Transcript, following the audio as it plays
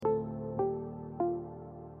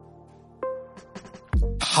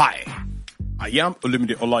Hi, I am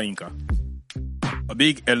Olumide Olayinka. A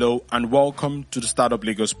big hello and welcome to the Startup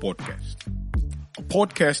Lagos podcast. A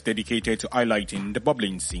podcast dedicated to highlighting the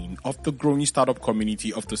bubbling scene of the growing startup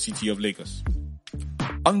community of the city of Lagos.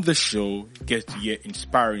 On the show, get to hear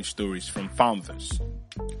inspiring stories from founders,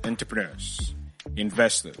 entrepreneurs,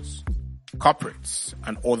 investors, corporates,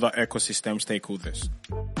 and other ecosystem stakeholders.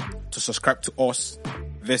 To subscribe to us,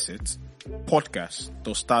 visit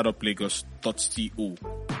podcast.startuplagos.co.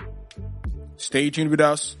 Stay tuned with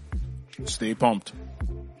us. Stay pumped.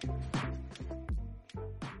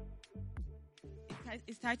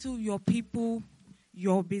 It's titled Your People,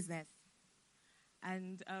 Your Business.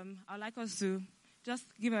 And I'd like us to just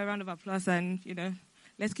give a round of applause and,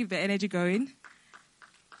 let's keep the energy going.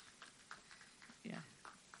 Yeah.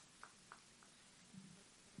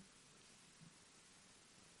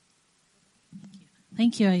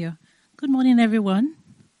 Thank you, Ayo. Good morning, everyone.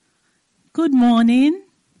 Good morning.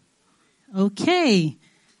 Okay.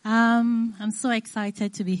 I'm so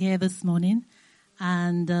excited to be here this morning.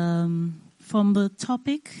 And from the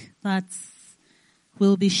topic that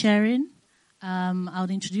we'll be sharing,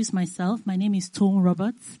 I'll introduce myself. My name is Toun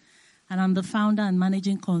Roberts, and I'm the founder and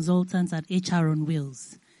managing consultant at HR on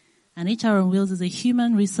Wheels. And HR on Wheels is a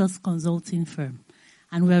human resource consulting firm.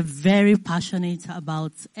 And we're very passionate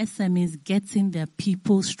about SMEs getting their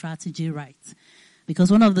people strategy right.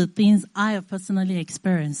 Because one of the things I have personally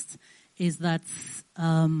experienced is that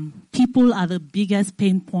people are the biggest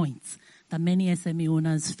pain points that many SME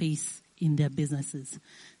owners face in their businesses.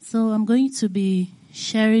 So I'm going to be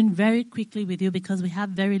sharing very quickly with you, because we have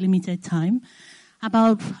very limited time,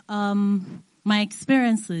 about my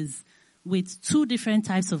experiences with two different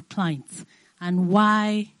types of clients and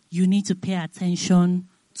why you need to pay attention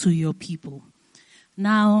to your people.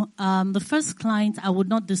 Now, the first client, I would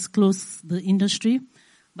not disclose the industry,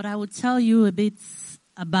 but I would tell you a bit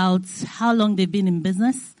about how long they've been in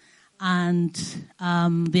business and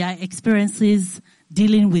their experiences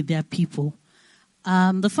dealing with their people.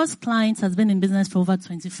 The first client has been in business for over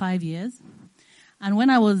 25 years. And when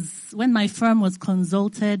my firm was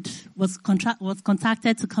contacted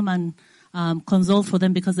to come and consult for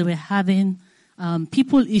them because they were having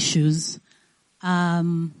people issues,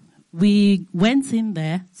 we went in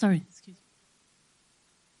there. Sorry, excuse me.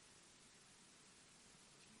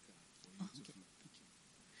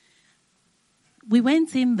 We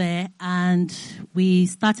went in there and we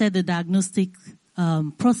started the diagnostic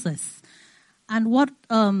process. And what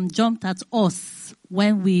jumped at us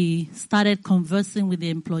when we started conversing with the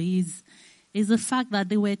employees is the fact that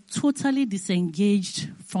they were totally disengaged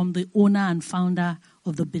from the owner and founder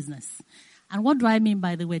of the business. And what do I mean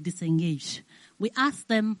by the word disengaged? We asked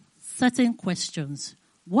them certain questions.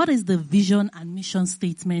 What is the vision and mission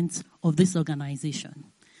statement of this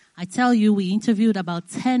organization? I tell you, we interviewed about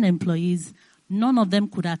 10 employees. None of them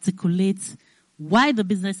could articulate why the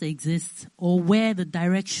business exists or where the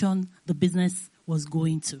direction the business was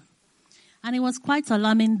going to. And it was quite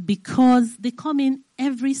alarming because they come in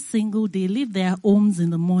every single day, leave their homes in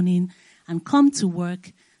the morning and come to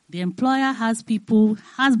work. The employer has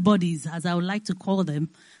bodies, as I would like to call them,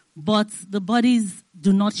 but the bodies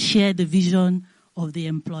do not share the vision of the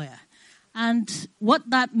employer. And what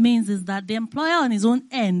that means is that the employer on his own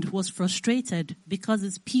end was frustrated because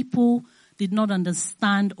his people did not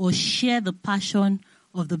understand or share the passion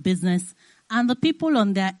of the business. And the people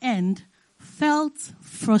on their end felt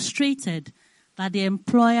frustrated that the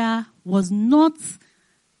employer was not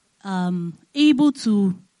able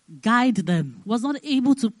to guide them, was not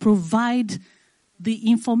able to provide the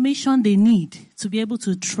information they need to be able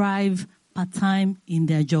to thrive part-time in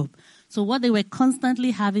their job. So what they were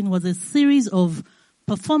constantly having was a series of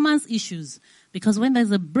performance issues, because when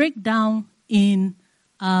there's a breakdown in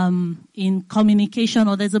communication,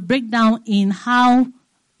 or there's a breakdown in how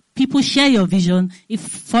people share your vision. If,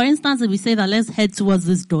 for instance, if we say that let's head towards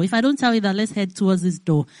this door, if I don't tell you that let's head towards this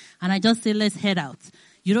door, and I just say let's head out,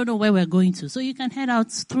 you don't know where we're going to. So you can head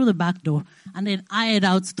out through the back door, and then I head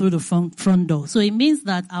out through the front door. So it means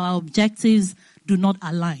that our objectives do not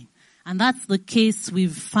align. And that's the case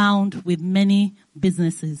we've found with many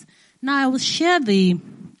businesses. Now, I will share the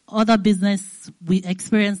other business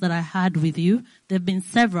experience that I had with you. There have been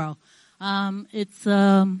several. It's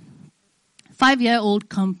a 5-year-old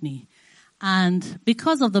company. And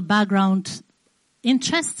because of the background,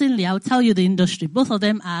 interestingly, I'll tell you the industry. Both of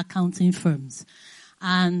them are accounting firms.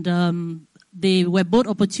 And they were both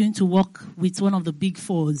opportune to work with one of the big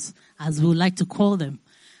fours, as we would like to call them.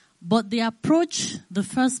 But the approach the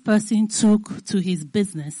first person took to his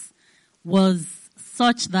business was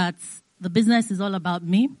such that the business is all about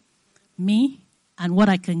me, and what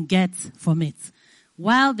I can get from it.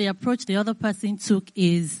 While the approach the other person took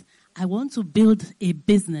is, I want to build a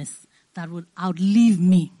business that would outlive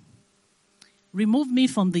me. Remove me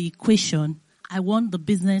from the equation. I want the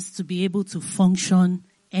business to be able to function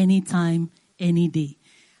anytime, any day.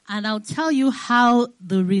 And I'll tell you how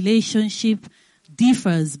the relationship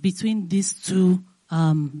differs between these two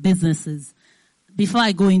businesses before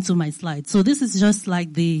I go into my slides. So this is just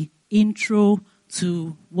like the intro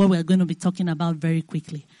to what we're going to be talking about very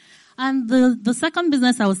quickly. And the second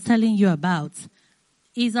business I was telling you about,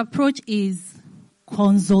 his approach is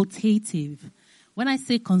consultative. When I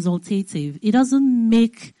say consultative, it doesn't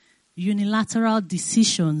make unilateral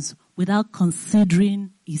decisions without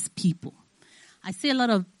considering his people. I see a lot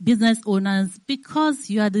of business owners, because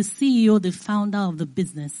you are the CEO, the founder of the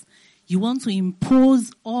business, you want to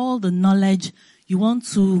impose all the knowledge, you want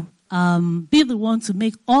to be the one to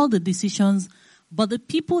make all the decisions, but the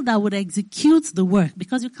people that would execute the work,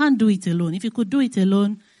 because you can't do it alone. If you could do it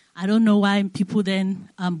alone, I don't know why people then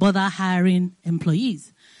bother hiring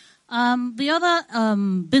employees. The other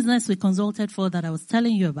business we consulted for that I was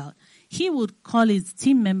telling you about, he would call his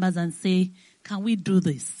team members and say, can we do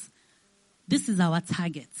this? This is our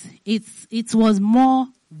target. It was more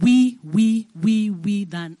we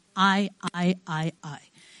than I.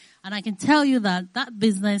 And I can tell you that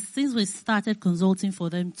business, since we started consulting for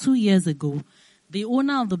them 2 years ago, the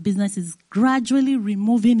owner of the business is gradually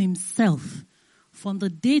removing himself from the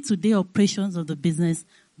day-to-day operations of the business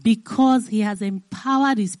because he has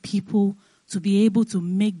empowered his people to be able to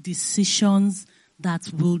make decisions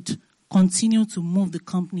that would continue to move the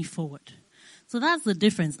company forward. So that's the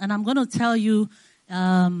difference. And I'm going to tell you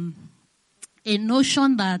a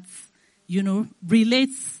notion that,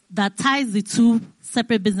 relates, that ties the two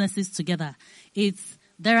separate businesses together.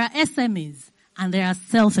 There are SMEs and there are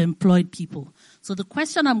self-employed people. So the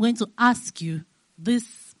question I'm going to ask you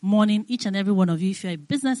this morning, each and every one of you, if you're a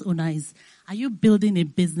business owner, is, are you building a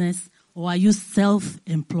business or are you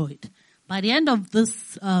self-employed? By the end of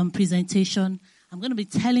this presentation, I'm going to be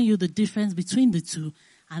telling you the difference between the two,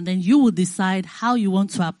 and then you will decide how you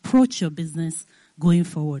want to approach your business going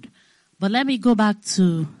forward. But let me go back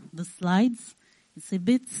to the slides. It's a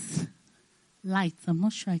bit light. I'm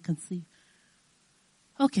not sure I can see.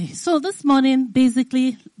 Okay, so this morning,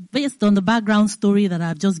 basically, based on the background story that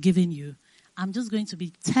I've just given you, I'm just going to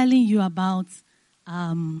be telling you about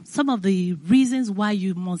some of the reasons why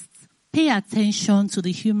you must pay attention to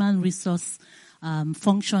the human resource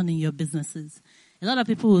function in your businesses. A lot of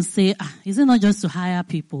people will say, is it not just to hire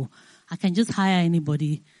people? I can just hire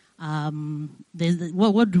anybody. What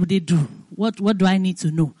do they do? What do I need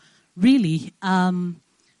to know? Really,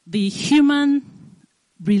 the human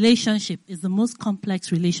relationship is the most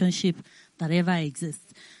complex relationship that ever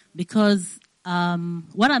exists. Because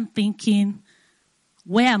what I'm thinking,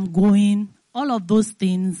 where I'm going, all of those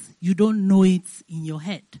things, you don't know it in your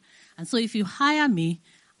head. And so if you hire me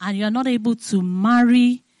and you're not able to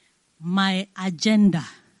marry my agenda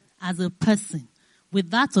as a person with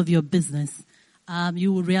that of your business,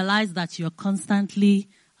 you will realize that you're constantly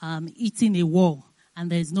hitting a wall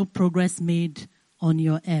and there's no progress made on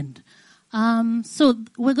your end. So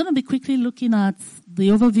we're going to be quickly looking at the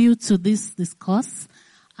overview to this course.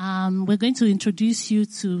 We're going to introduce you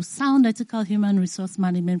to sound ethical human resource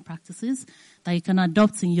management practices that you can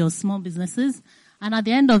adopt in your small businesses. And at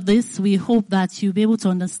the end of this, we hope that you'll be able to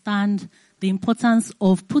understand the importance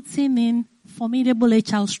of putting in formidable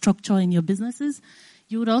HR structure in your businesses.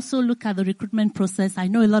 You would also look at the recruitment process. I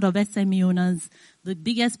know a lot of SME owners, the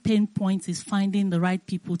biggest pain point is finding the right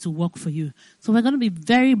people to work for you. So we're going to be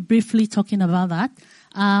very briefly talking about that.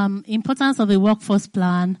 Importance of a workforce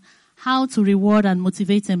plan, how to reward and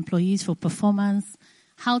motivate employees for performance,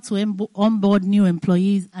 how to onboard new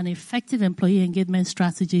employees, and effective employee engagement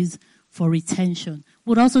strategies for retention.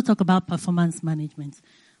 We'll also talk about performance management.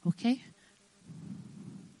 Okay?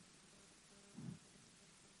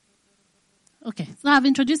 Okay, so I've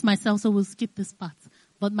introduced myself, so we'll skip this part.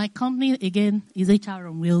 But my company, again, is HR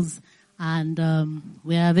on Wheels, and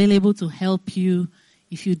we are available to help you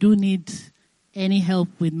if you do need any help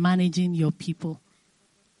with managing your people.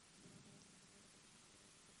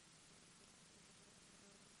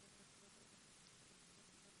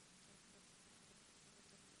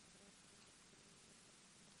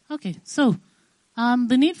 Okay, so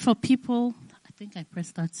the need for people, I think I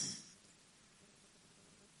pressed that.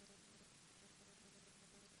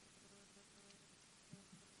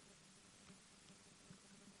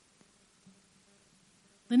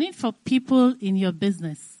 The need for people in your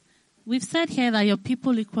business. We've said here that your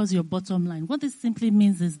people equals your bottom line. What this simply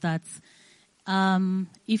means is that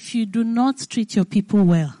if you do not treat your people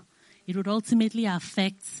well, it would ultimately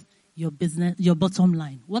affect your business, your bottom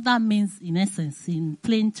line. What that means, in essence, in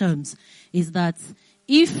plain terms, is that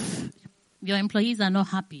if your employees are not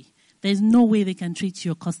happy, there's no way they can treat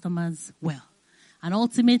your customers well. And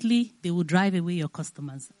ultimately, they will drive away your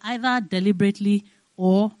customers, either deliberately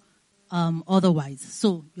or otherwise.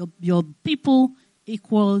 So your people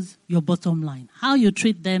equals your bottom line. How you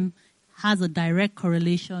treat them has a direct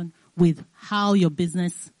correlation with how your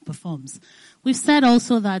business performs. We've said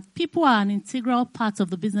also that people are an integral part of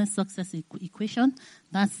the business success equation.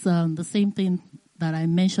 That's the same thing that I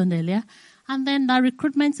mentioned earlier. And then that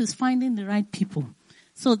recruitment is finding the right people.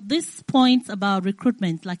 So this point about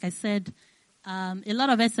recruitment, like I said, a lot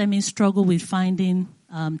of SMEs struggle with finding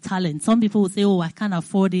talent. Some people will say, "Oh, I can't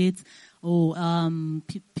afford it," or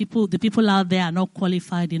the people out there are not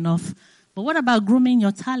qualified enough. But what about grooming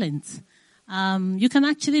your talent? You can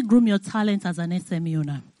actually groom your talent as an SME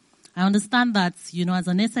owner. I understand that, as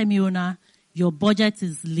an SME owner, your budget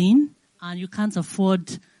is lean and you can't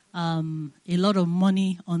afford a lot of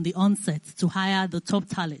money on the onset to hire the top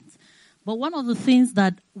talent. But one of the things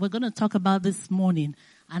that we're going to talk about this morning,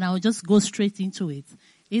 and I'll just go straight into it,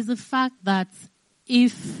 is the fact that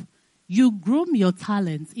if you groom your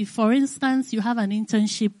talent, if, for instance, you have an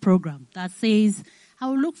internship program that says, I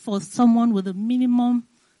will look for someone with a minimum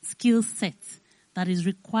skill set that is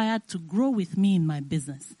required to grow with me in my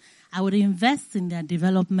business, I would invest in their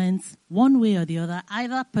development one way or the other,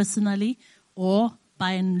 either personally or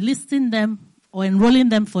by enlisting them or enrolling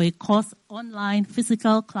them for a course, online,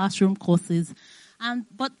 physical classroom courses.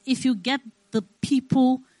 But if you get the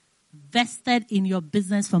people vested in your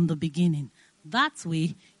business from the beginning, that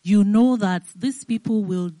way you know that these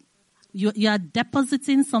people you are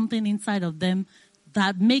depositing something inside of them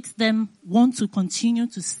that makes them want to continue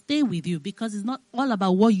to stay with you, because it's not all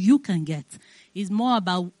about what you can get. It's more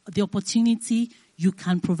about the opportunity you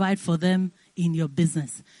can provide for them in your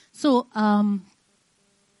business. So,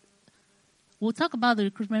 we'll talk about the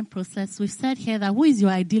recruitment process. We've said here that who is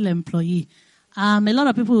your ideal employee? A lot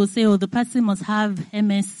of people will say, the person must have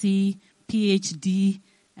MSc, PhD,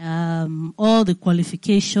 all the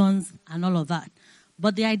qualifications and all of that.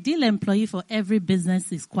 But the ideal employee for every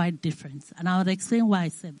business is quite different. And I would explain why I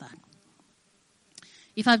said that.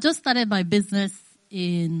 If I've just started my business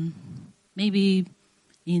in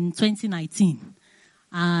 2019,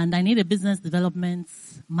 and I need a business development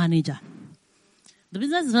manager, the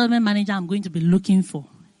business development manager I'm going to be looking for,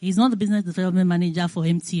 he's not the business development manager for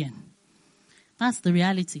MTN. That's the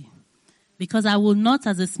reality. Because I will not,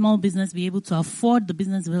 as a small business, be able to afford the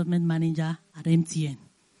business development manager at MTN.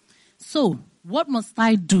 So, what must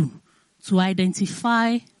I do to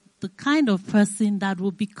identify the kind of person that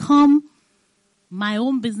will become my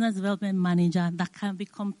own business development manager that can be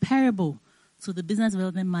comparable to the business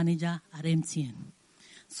development manager at MTN?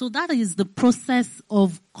 So that is the process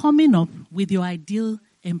of coming up with your ideal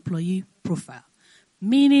employee profile.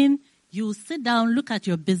 Meaning, you sit down, look at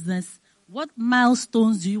your business. What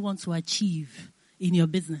milestones do you want to achieve in your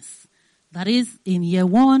business? That is, in year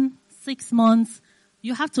 1, 6 months,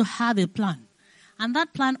 you have to have a plan. And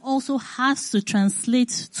that plan also has to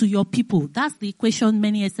translate to your people. That's the equation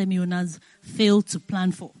many SME owners fail to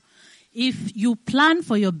plan for. If you plan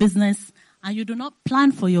for your business and you do not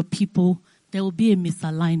plan for your people, there will be a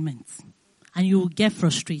misalignment and you will get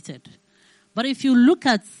frustrated. But if you look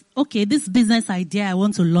at, okay, this business idea, I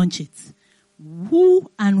want to launch it.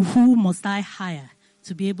 Who must I hire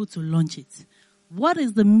to be able to launch it? What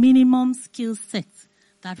is the minimum skill set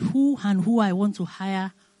that who I want to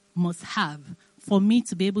hire must have for me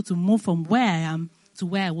to be able to move from where I am to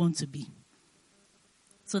where I want to be?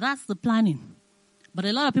 So that's the planning. But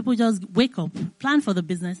a lot of people just wake up, plan for the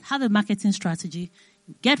business, have a marketing strategy,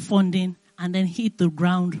 get funding, and then hit the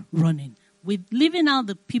ground running. With leaving out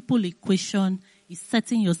the people equation is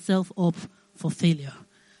setting yourself up for failure.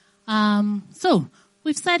 So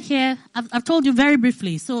we've said here, I've told you very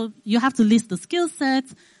briefly. So you have to list the skill set,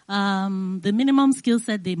 the minimum skill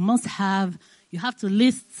set they must have. You have to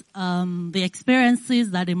list the experiences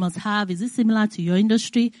that they must have. Is it similar to your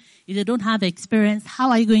industry? If they don't have experience, how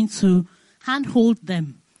are you going to handhold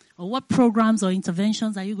them? Or what programs or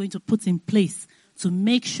interventions are you going to put in place to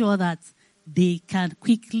make sure that they can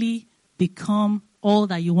quickly become all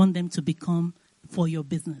that you want them to become for your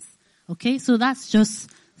business? Okay, so that's just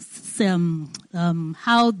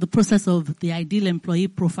how the process of the ideal employee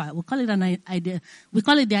profile. We call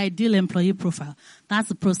it the ideal employee profile. That's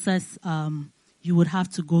the process you would have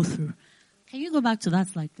to go through. Can you go back to that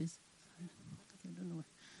slide, please?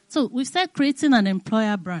 So we've said creating an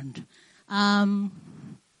employer brand. I'll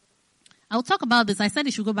talk about this. I said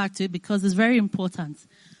you should go back to it because it's very important.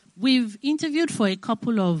 We've interviewed for a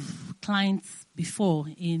couple of clients before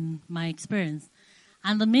in my experience.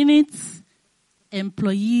 And the minute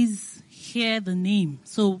employees hear the name,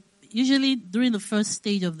 so usually during the first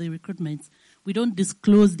stage of the recruitment, we don't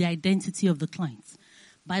disclose the identity of the clients.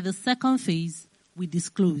 By the second phase, we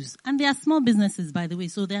disclose. And they are small businesses, by the way,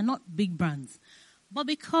 so they're not big brands. But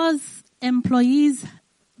because employees,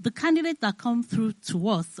 the candidates that come through to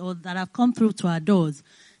us or that have come through to our doors,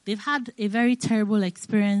 they've had a very terrible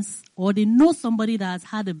experience, or they know somebody that has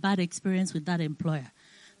had a bad experience with that employer.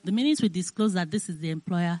 The minute we disclose that this is the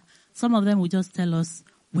employer, some of them will just tell us,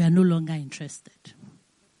 we are no longer interested.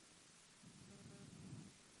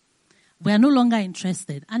 We are no longer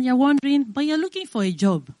interested. And you're wondering, but you're looking for a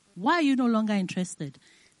job. Why are you no longer interested?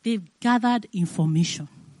 They've gathered information.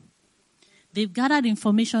 They've gathered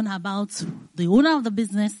information about the owner of the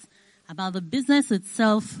business, about the business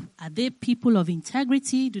itself. Are they people of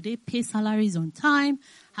integrity? Do they pay salaries on time?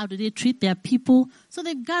 How do they treat their people? So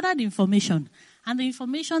they've gathered information. And the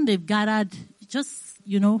information they've gathered just,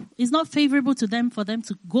 is not favorable to them for them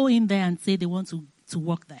to go in there and say they want to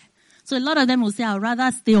work there. So a lot of them will say, I'd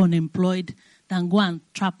rather stay unemployed than go and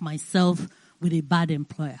trap myself with a bad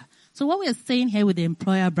employer. So what we are saying here with the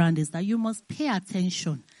employer brand is that you must pay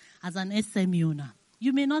attention as an SME owner.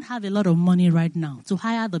 You may not have a lot of money right now to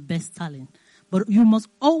hire the best talent, but you must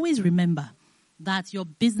always remember that your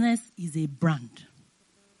business is a brand.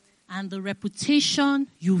 And the reputation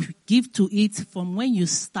you give to it from when you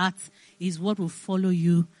start is what will follow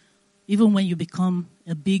you even when you become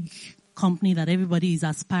a big company that everybody is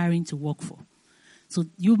aspiring to work for. So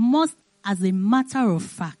you must, as a matter of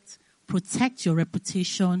fact, protect your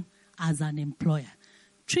reputation as an employer.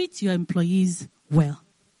 Treat your employees well.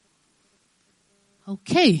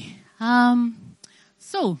 Okay.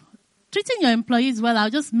 So, treating your employees well, I'll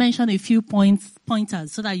just mention a few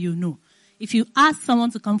pointers so that you know. If you ask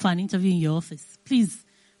someone to come for an interview in your office, please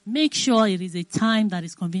make sure it is a time that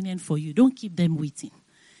is convenient for you. Don't keep them waiting.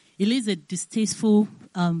 It is a distasteful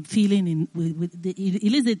feeling.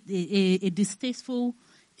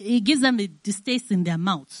 It gives them a distaste in their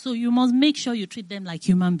mouth. So you must make sure you treat them like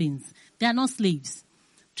human beings. They are not slaves.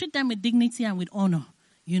 Treat them with dignity and with honor.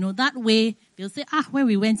 That way they'll say, when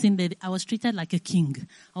we went in there, I was treated like a king.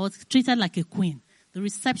 I was treated like a queen. The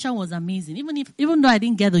reception was amazing. Even though I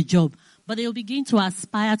didn't get the job, but they'll begin to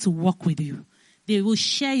aspire to work with you. They will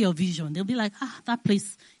share your vision. They'll be like, that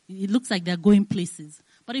place, it looks like they're going places.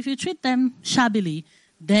 But if you treat them shabbily,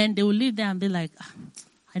 then they will leave there and be like,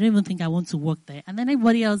 I don't even think I want to work there. And then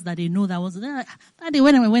everybody else that they know that was there, that day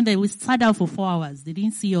when we went there, we sat down for 4 hours. They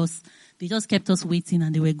didn't see us. They just kept us waiting,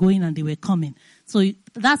 and they were going and they were coming. So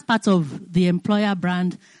that's part of the employer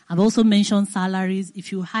brand. I've also mentioned salaries.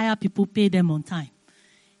 If you hire people, pay them on time.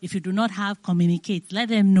 If you do not have, communicate. Let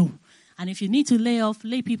them know. And if you need to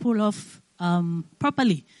lay people off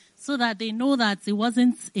properly, so that they know that it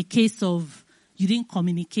wasn't a case of you didn't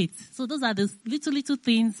communicate. So those are the little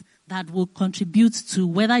things that will contribute to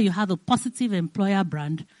whether you have a positive employer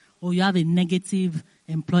brand or you have a negative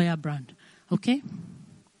employer brand. Okay?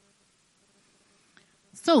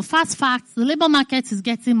 So, fast facts, the labor market is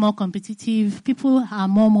getting more competitive. People are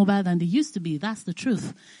more mobile than they used to be. That's the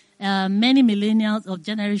truth. Many millennials of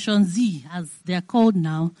Generation Z, as they're called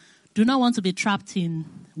now, do not want to be trapped in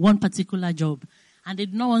one particular job. And they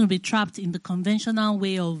do not want to be trapped in the conventional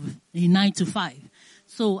way of a 9 to 5.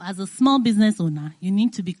 So, as a small business owner, you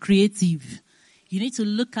need to be creative. You need to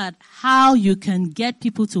look at how you can get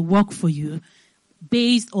people to work for you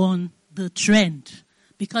based on the trend.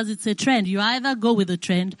 Because it's a trend. You either go with the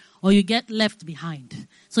trend or you get left behind.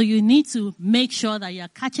 So you need to make sure that you're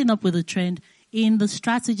catching up with the trend in the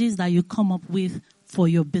strategies that you come up with for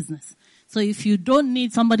your business. So if you don't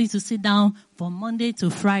need somebody to sit down from Monday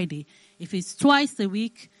to Friday, if it's twice a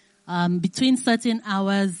week, between certain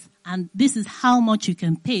hours, and this is how much you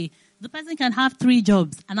can pay, the person can have 3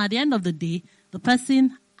 jobs. And at the end of the day, the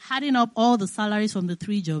person adding up all the salaries from the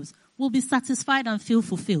 3 jobs will be satisfied and feel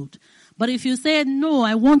fulfilled. But if you say, no,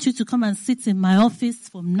 I want you to come and sit in my office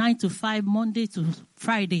from 9 to 5, Monday to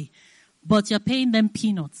Friday, but you're paying them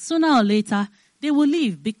peanuts, sooner or later, they will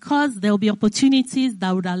leave because there will be opportunities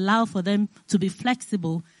that would allow for them to be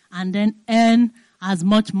flexible and then earn as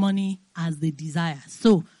much money as they desire.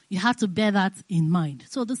 So you have to bear that in mind.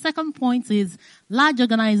 So the second point is large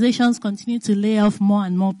organizations continue to lay off more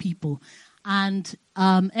and more people. And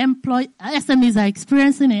SMEs are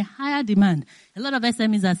experiencing a higher demand. A lot of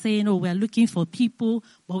SMEs are saying, we're looking for people,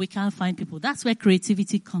 but we can't find people. That's where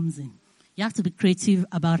creativity comes in. You have to be creative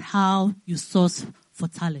about how you source for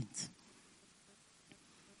talent.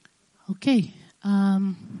 Okay.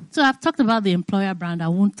 So I've talked about the employer brand. I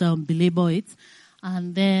won't belabor it.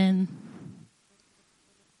 And then,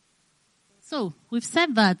 So we've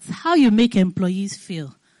said that how you make employees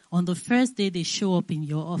feel on the first day they show up in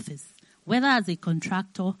your office, whether as a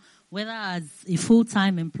contractor, whether as a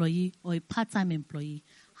full-time employee or a part-time employee,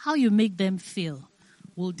 how you make them feel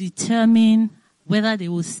will determine whether they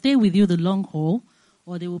will stay with you the long haul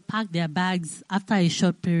or they will pack their bags after a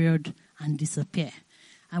short period and disappear.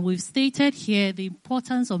 And we've stated here the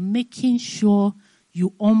importance of making sure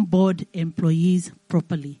you onboard employees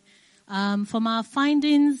properly. From our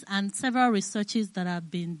findings and several researches that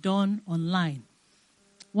have been done online,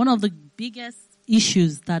 one of the biggest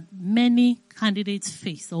issues that many candidates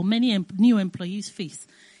face or many new employees face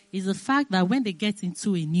is the fact that when they get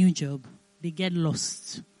into a new job, they get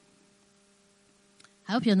lost.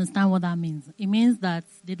 I hope you understand what that means. It means that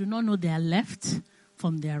they do not know their left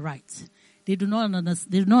from their right. They do not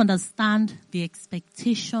understand the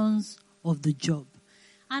expectations of the job.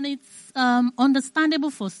 And it's understandable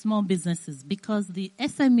for small businesses because the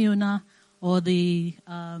SME owner or the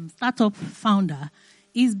startup founder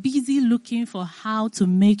is busy looking for how to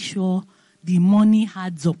make sure the money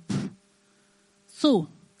adds up. So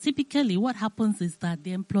typically what happens is that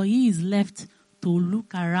the employee is left to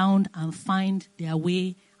look around and find their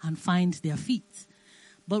way and find their feet.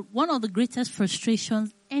 But one of the greatest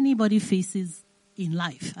frustrations anybody faces in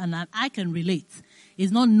life, and I can relate,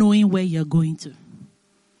 is not knowing where you're going to.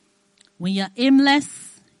 When you're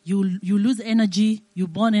aimless, you lose energy, you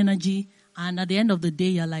burn energy, and at the end of the day,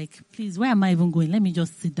 you're like, please, where am I even going? Let me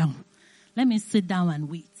just sit down. Let me sit down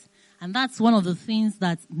and wait. And that's one of the things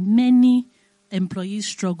that many employees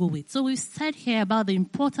struggle with. So we've said here about the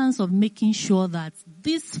importance of making sure that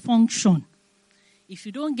this function, if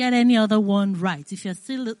you don't get any other one right, if you're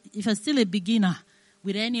still a beginner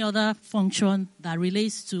with any other function that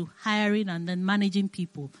relates to hiring and then managing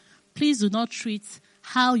people, please do not treat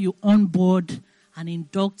how you onboard and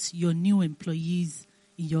induct your new employees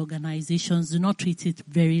in your organizations. Do not treat it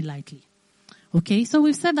very lightly. Okay, so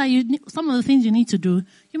we've said that some of the things you need to do,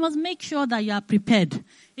 you must make sure that you are prepared.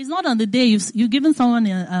 It's not on the day you've given someone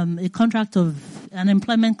a contract of an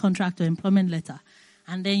employment contract or employment letter,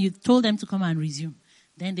 and then you told them to come and resume.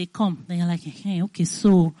 Then they come. Then you're like, hey, okay,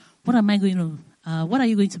 so what are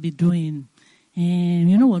you going to be doing?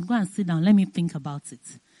 You know what? Go and sit down. Let me think about it.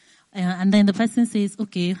 And then the person says,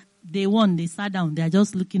 okay, day one, they sat down. They are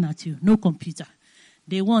just looking at you. No computer.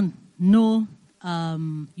 Day one, no,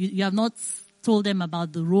 you have not told them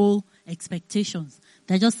about the role expectations.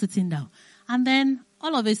 They're just sitting down. And then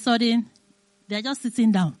all of a sudden, they're just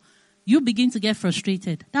sitting down. You begin to get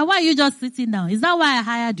frustrated. Now, why are you just sitting down? Is that why I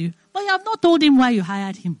hired you? But you have not told him why you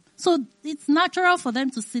hired him. So it's natural for them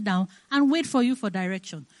to sit down and wait for you for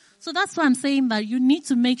direction. So that's why I'm saying that you need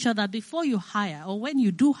to make sure that before you hire or when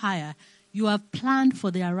you do hire, you have planned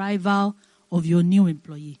for the arrival of your new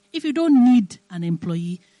employee. If you don't need an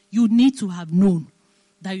employee, you need to have known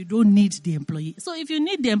that you don't need the employee. So if you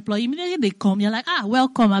need the employee, immediately they come, you're like,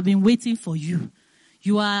 welcome, I've been waiting for you.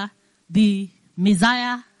 You are the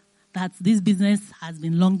Messiah that this business has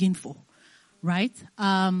been longing for, right?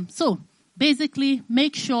 So basically,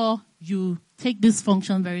 make sure you take this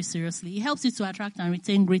function very seriously. It helps you to attract and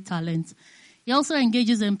retain great talent. It also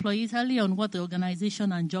engages employees early on what the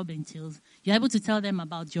organization and job entails. You're able to tell them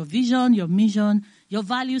about your vision, your mission, your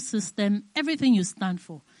value system, everything you stand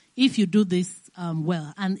for, if you do this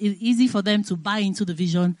well. And it's easy for them to buy into the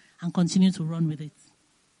vision and continue to run with it.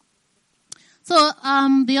 So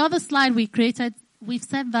the other slide we created, we've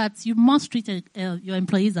said that you must treat your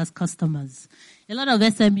employees as customers. A lot of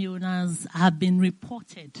SME owners have been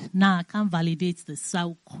reported. Now, I can't validate this,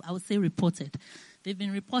 so I would say reported. They've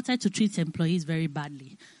been reported to treat employees very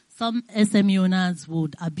badly. Some SME owners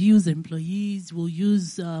would abuse employees, will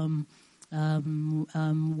use words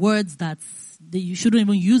that you shouldn't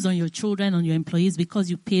even use on your children, on your employees,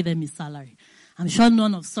 because you pay them a salary. I'm sure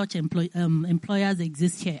none of such employers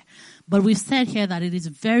exist here. But we've said here that it is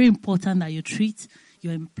very important that you treat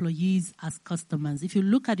your employees as customers. If you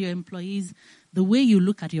look at your employees the way you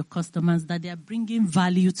look at your customers, that they are bringing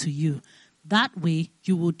value to you, that way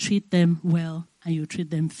you will treat them well and you treat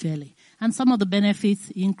them fairly. And some of the benefits,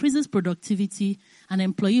 it increases productivity and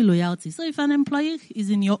employee loyalty. So if an employee is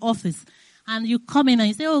in your office and you come in and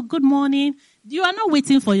you say, oh, good morning, you are not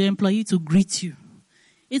waiting for your employee to greet you.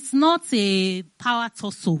 It's not a power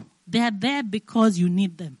tussle. They are there because you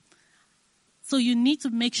need them. So you need to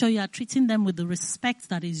make sure you are treating them with the respect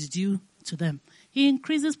that is due to them. It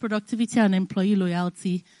increases productivity and employee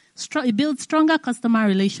loyalty. It builds stronger customer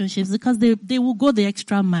relationships because they will go the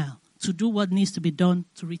extra mile to do what needs to be done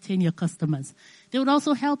to retain your customers. They would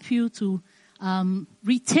also help you to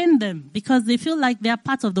retain them because they feel like they are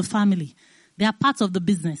part of the family. They are part of the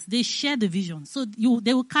business. They share the vision. So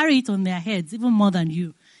they will carry it on their heads even more than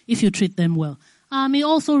you if you treat them well. It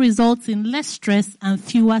also results in less stress and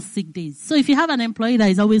fewer sick days. So if you have an employee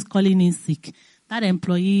that is always calling in sick, that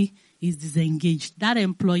employee is disengaged. That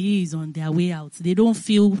employee is on their way out. They don't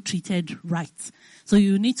feel treated right. So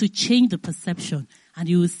you need to change the perception and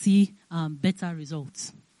you will see better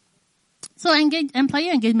results. So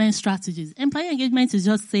employee engagement strategies. Employee engagement is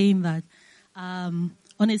just saying that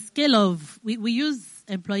on a scale of, we use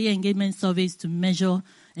employee engagement surveys to measure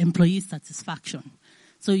employee satisfaction.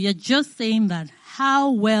 So you're just saying that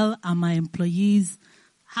how well are my employees,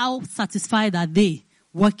 how satisfied are they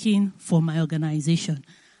working for my organization?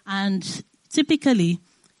 And typically,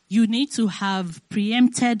 you need to have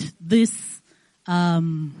preempted this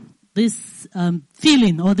feeling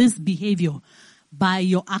or this behavior by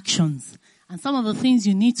your actions. And some of the things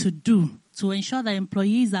you need to do to ensure that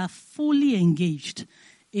employees are fully engaged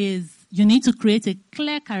is you need to create a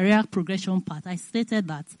clear career progression path. I stated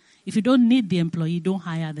that if you don't need the employee, don't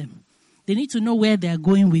hire them. They need to know where they are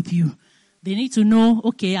going with you. They need to know,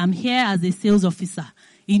 okay, I'm here as a sales officer.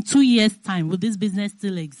 In 2 years' time, will this business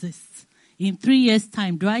still exist? In 3 years'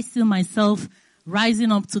 time, do I see myself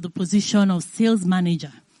rising up to the position of sales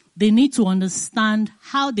manager? They need to understand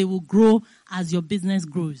how they will grow as your business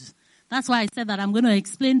grows. That's why I said that I'm going to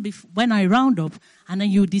explain when I round up, and then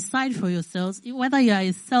you decide for yourselves whether you are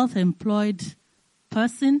a self-employed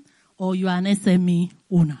person or you are an SME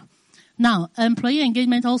owner. Now, employee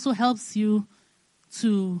engagement also helps you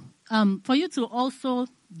to, for you to also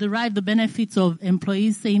derive the benefits of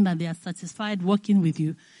employees saying that they are satisfied working with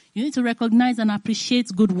you. You need to recognize and appreciate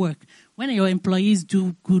good work. When your employees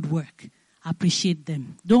do good work, appreciate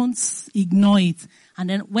them. Don't ignore it. And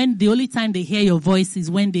then when the only time they hear your voice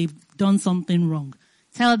is when they've done something wrong.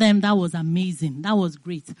 Tell them that was amazing. That was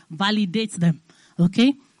great. Validate them.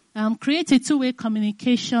 Okay? Create a two-way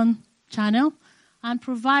communication channel and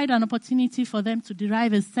provide an opportunity for them to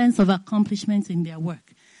derive a sense of accomplishment in their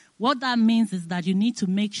work. What that means is that you need to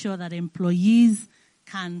make sure that employees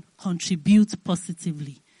can contribute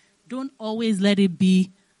positively. Don't always let it be,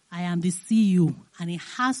 I am the CEO, and it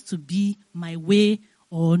has to be my way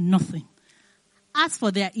or nothing. Ask for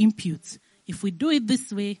their input. If we do it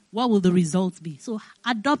this way, what will the results be? So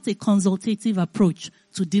adopt a consultative approach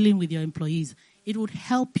to dealing with your employees. It would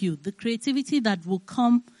help you. The creativity that will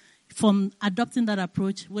come from adopting that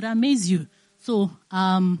approach would amaze you. So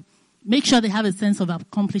make sure they have a sense of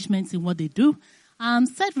accomplishments in what they do.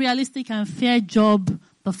 Set realistic and fair job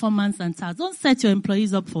performance and tasks. Don't set your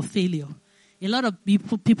employees up for failure. A lot of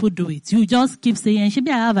people do it. You just keep saying, "Should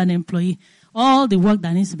I have an employee?" All the work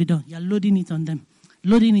that needs to be done, you're loading it on them.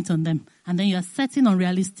 And then you're setting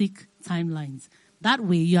unrealistic timelines. That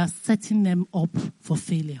way, you are setting them up for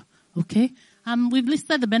failure. Okay? We've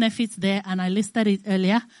listed the benefits there, and I listed it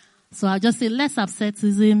earlier. So I'll just say less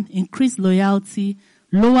absenteeism, increased loyalty,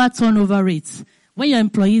 lower turnover rates. When your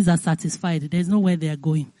employees are satisfied, there's nowhere they are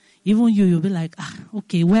going. Even you'll be like,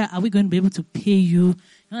 okay, where are we going to be able to pay you?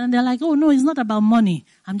 And they're like, oh, no, it's not about money.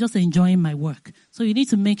 I'm just enjoying my work. So you need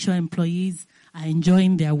to make sure employees are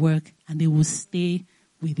enjoying their work and they will stay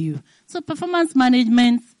with you. So performance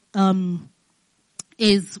management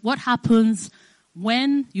is what happens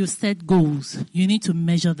when you set goals. You need to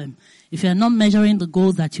measure them. If you're not measuring the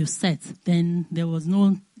goals that you set, then there was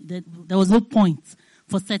no point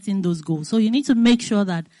for setting those goals. So you need to make sure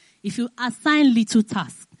that if you assign little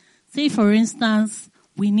tasks, say for instance,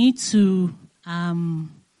 we need to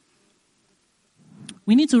run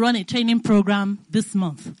a training program this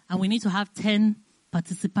month, and we need to have 10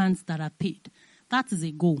 participants that are paid. That is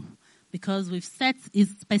a goal because we've set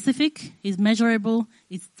it's specific, it's measurable,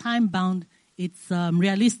 it's time bound, it's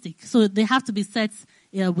realistic. So they have to be set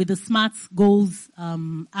with the SMART goals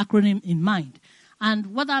acronym in mind. And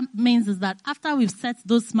what that means is that after we've set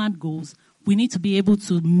those SMART goals, we need to be able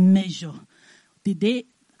to measure. Did they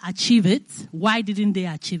achieve it? Why didn't they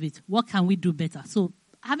achieve it? What can we do better? So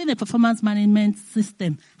having a performance management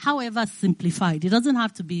system, however simplified, it doesn't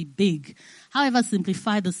have to be big. However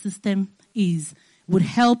simplified the system is, would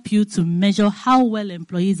help you to measure how well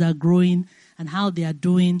employees are growing and how they are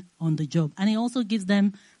doing on the job. And it also gives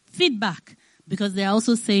them feedback because they're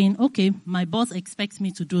also saying, okay, my boss expects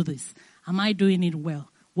me to do this. Am I doing it well?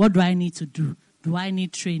 What do I need to do? Do I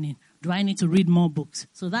need training? Do I need to read more books?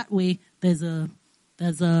 So that way there's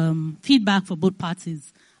feedback for both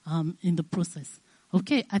parties in the process.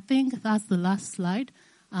 Okay, I think that's the last slide.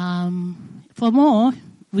 For more,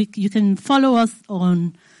 you can follow us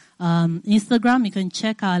on Instagram. You can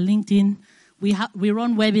check our LinkedIn. We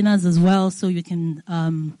run webinars as well, so you can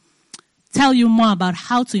tell you more about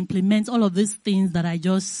how to implement all of these things that I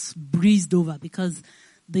just breezed over, because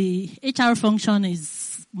the HR function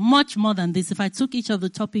is much more than this. If I took each of the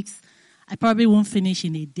topics, I probably won't finish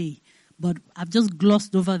in a day. But I've just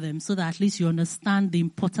glossed over them so that at least you understand the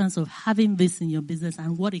importance of having this in your business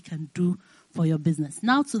and what it can do for your business.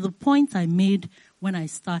 Now to the point I made when I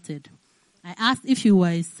started. I asked if you were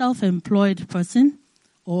a self-employed person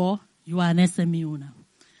or you are an SME owner.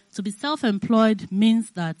 To be self-employed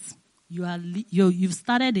means that you've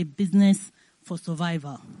started a business for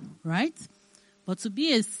survival, right? But to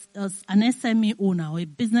be an SME owner or a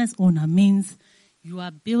business owner means you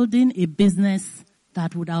are building a business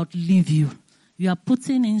that would outlive you. You are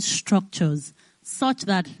putting in structures such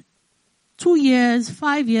that 2 years,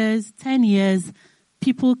 5 years, 10 years,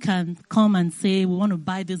 people can come and say, we want to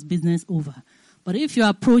buy this business over. But if your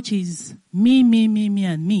approach is me,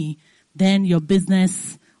 and me, then your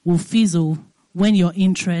business will fizzle when your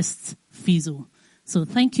interests fizzle. So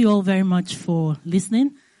thank you all very much for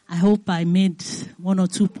listening. I hope I made 1 or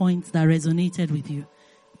 2 points that resonated with you.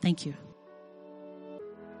 Thank you.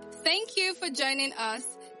 Thank you for joining us.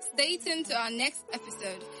 Stay tuned to our next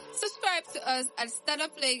episode. Subscribe to us at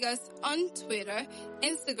Startup Lagos on Twitter,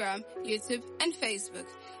 Instagram, YouTube, and Facebook.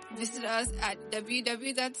 Visit us at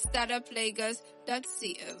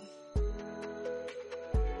www.startuplagos.co.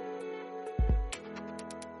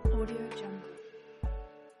 Audio Jungle.